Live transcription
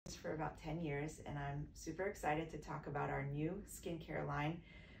for about 10 years, and I'm super excited to talk about our new skincare line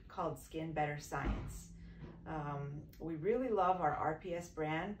called Skinbetter Science. We really love our RPS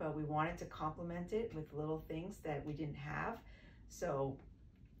brand, but we wanted to complement it with little things that we didn't have. So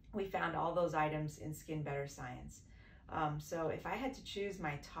we found all those items in Skinbetter Science. So if I had to choose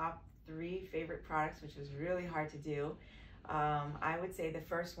my top 3 favorite products, which was really hard to do, I would say the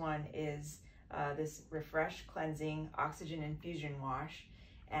first one is this Refresh Cleansing Oxygen Infusion Wash,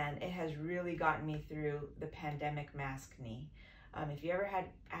 and it has really gotten me through the pandemic maskne. If you ever had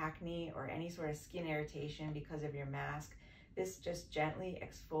acne or any sort of skin irritation because of your mask, this just gently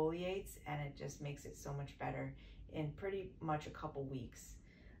exfoliates and it just makes it so much better in pretty much a couple weeks.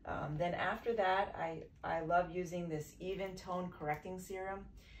 Then after that, I love using this Even Tone Correcting Serum.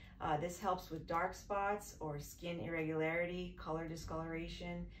 This helps with dark spots or skin irregularity, color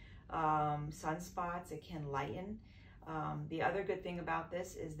discoloration, sunspots. It can lighten. The other good thing about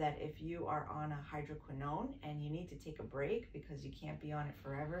this is that if you are on a hydroquinone and you need to take a break because you can't be on it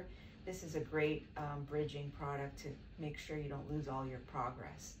forever, this is a great bridging product to make sure you don't lose all your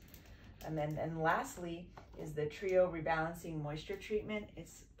progress. And lastly is the Trio Rebalancing Moisture Treatment.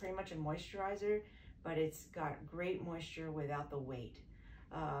 It's pretty much a moisturizer, but it's got great moisture without the weight.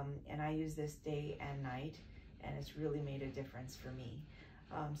 And I use this day and night, and it's really made a difference for me.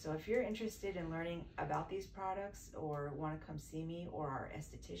 So if you're interested in learning about these products or want to come see me or our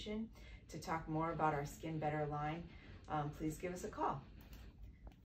esthetician to talk more about our Skinbetter line, please give us a call.